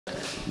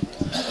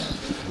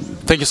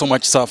Thank you so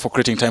much, sir, for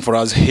creating time for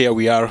us. Here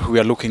we are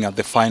looking at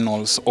the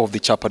finals of the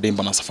Chapa, Dimba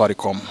and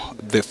Safaricom,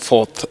 the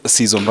fourth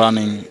season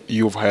running.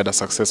 You've had a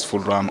successful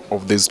run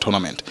of this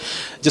tournament.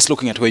 Just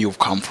looking at where you've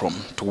come from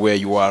to where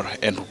you are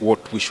and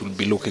what we should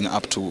be looking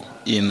up to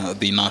in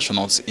the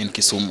nationals in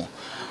Kisumu,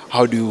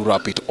 how do you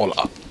wrap it all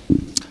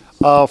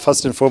up?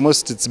 First and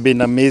foremost, it's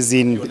been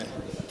amazing. Your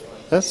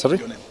name? Sorry?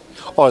 Your name?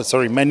 Oh,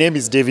 sorry. My name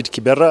is David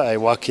Kibera. I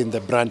work in the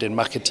brand and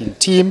marketing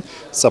team,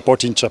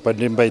 supporting Chapa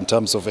Dimba in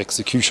terms of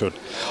execution.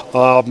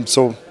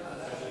 So,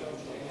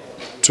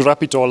 to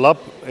wrap it all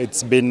up,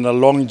 it's been a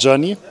long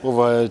journey,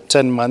 over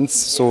 10 months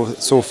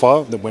so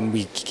far. When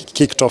we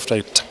kicked off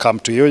at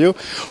Camp Toyoyo,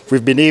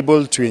 we've been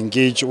able to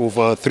engage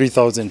over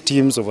 3,000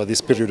 teams over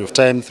this period of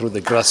time through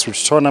the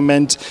grassroots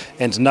tournament,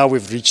 and now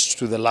we've reached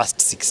to the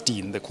last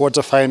 16, the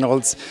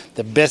quarterfinals,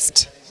 the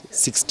best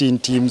 16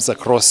 teams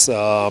across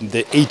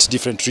the 8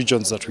 different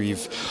regions that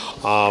we've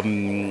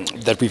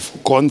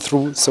gone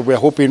through. So we're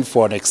hoping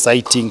for an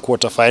exciting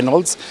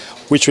quarterfinals,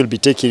 which will be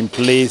taking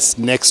place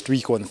next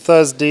week on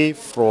Thursday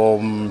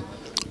from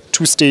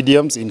 2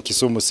 stadiums in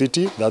Kisumu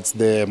City. That's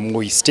the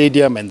Moi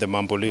Stadium and the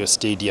Mamboleo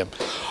Stadium.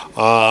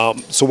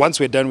 So once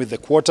we're done with the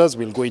quarters,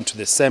 we'll go into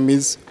the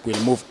semis.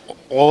 We'll move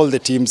all the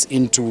teams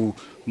into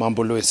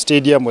Mamboleo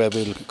Stadium, where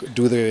we'll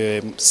do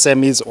the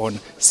semis on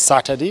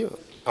Saturday,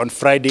 on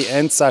Friday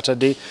and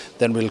Saturday.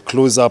 Then we'll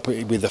close up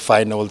with the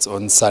finals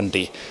on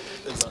Sunday.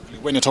 Exactly.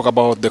 When you talk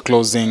about the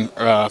closing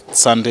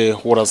Sunday,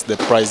 what are the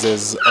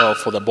prizes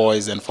for the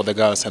boys and for the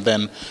girls, and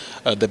then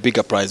the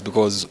bigger prize,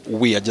 because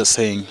we are just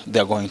saying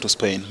they're going to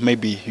Spain.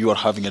 Maybe you are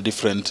having a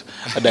different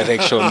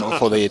direction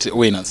for the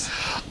winners.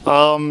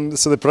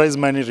 So the prize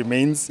money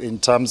remains. In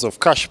terms of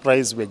cash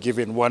prize, we're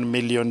giving 1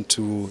 million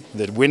to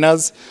the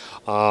winners.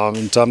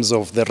 In terms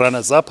of the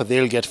runners-up,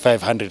 they'll get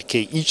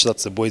 500k each.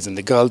 That's the boys and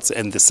the girls,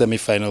 and the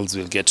semi-finals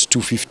will get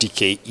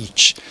 250k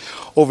each.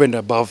 Over and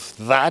above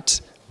that,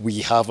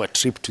 we have a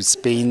trip to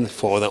Spain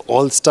for the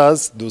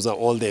All-Stars. Those are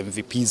all the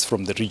MVPs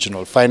from the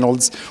regional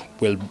finals.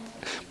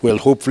 We'll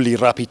hopefully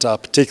wrap it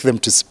up, take them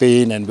to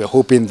Spain, and we're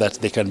hoping that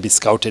they can be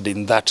scouted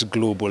in that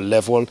global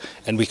level,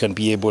 and we can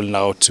be able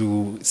now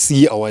to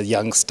see our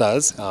young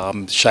stars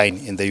shine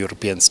in the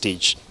European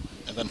stage.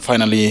 And then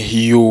finally,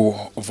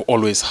 you've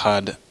always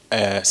had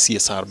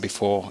CSR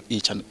before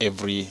each and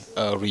every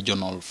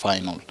regional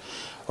final.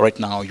 Right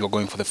now, you're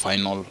going for the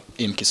final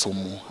in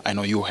Kisumu. I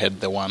know you had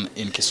the one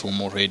in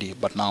Kisumu already,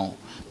 but now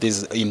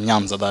this in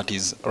Nyanza, that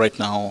is right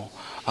now.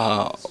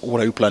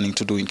 What are you planning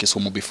to do in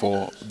Kisumu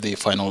before the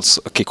finals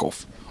kick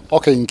off?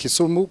 Okay, in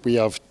Kisumu, we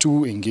have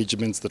 2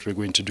 engagements that we're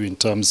going to do in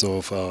terms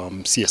of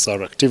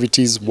CSR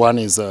activities. One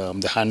is the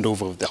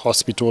handover of the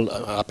hospital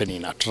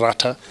happening at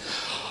Rata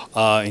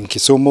in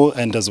Kisumu,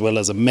 and as well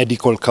as a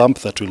medical camp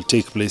that will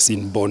take place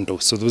in Bondo.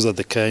 So those are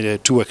the kind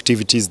of 2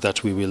 activities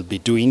that we will be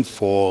doing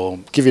for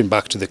giving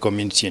back to the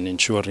community and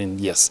ensuring,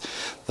 yes,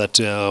 that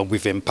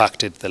we've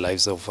impacted the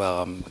lives of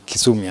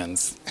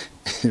Kisumians.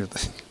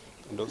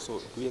 And also,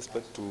 do we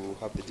expect to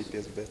have the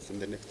GPS vests in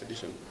the next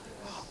edition?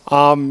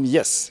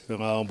 Yes,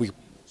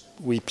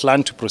 we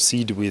plan to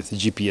proceed with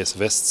GPS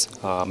vests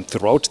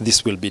throughout.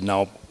 This will be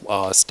now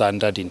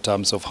standard in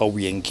terms of how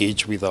we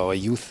engage with our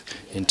youth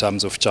in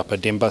terms of Chapa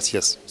Dimbas.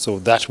 Yes, so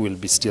that will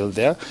be still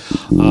there.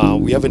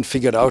 We haven't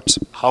figured out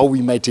how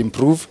we might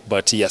improve,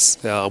 but yes,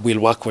 we'll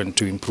work on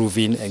to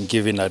improving and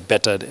giving a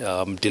better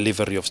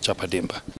delivery of Chapa Dimba.